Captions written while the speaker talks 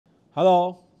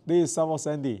Hello, this is SAVOX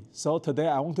Andy. So today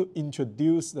I want to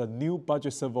introduce the new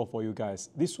budget servo for you guys.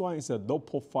 This one is a low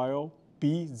profile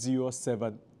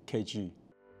B-07KG.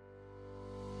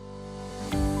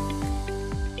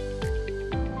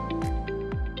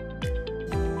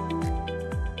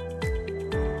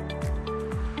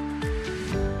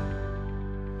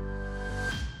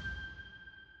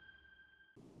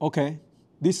 Okay,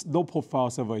 this low profile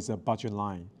servo is a budget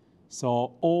line.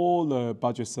 So all the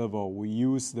budget servo, we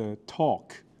use the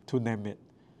torque to name it.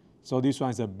 So this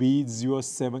one is a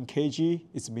B-07KG.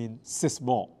 It means 6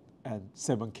 volt and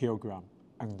 7 kilogram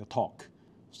and the torque.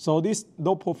 So this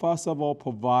low profile servo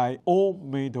provide all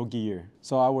metal gear.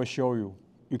 So I will show you.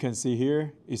 You can see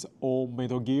here is all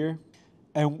metal gear.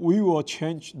 And we will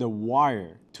change the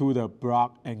wire to the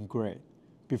black and gray.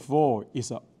 Before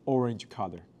it's an orange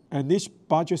color. And this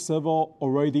budget servo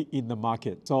already in the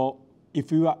market. So if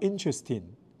you are interested,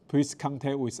 please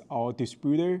contact with our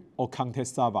distributor or contact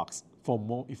SAVOX for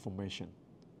more information.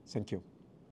 Thank you.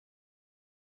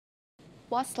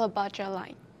 What's the budget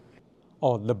line?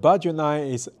 Oh, the budget line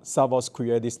is SAVOX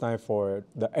created this line for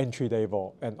the entry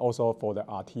level and also for the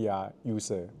RTR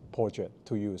user project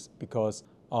to use because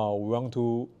we want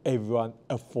to everyone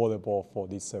affordable for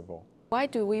this servo. Why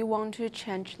do we want to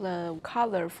change the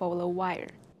color for the wire?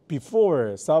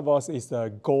 Before, SAVOX is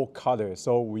the gold color,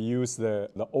 so we use the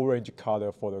orange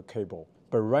color for the cable.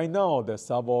 But right now, the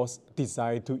SAVOX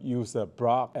decided to use the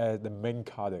black as the main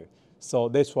color. So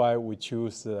that's why we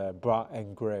choose the black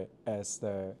and gray as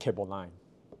the cable line.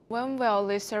 When will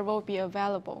this servo be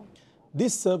available?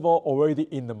 This servo already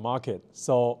in the market.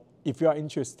 So if you are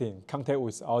interested, contact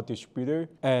with our distributor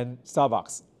and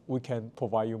SAVOX. We can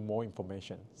provide you more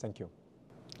information. Thank you.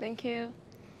 Thank you.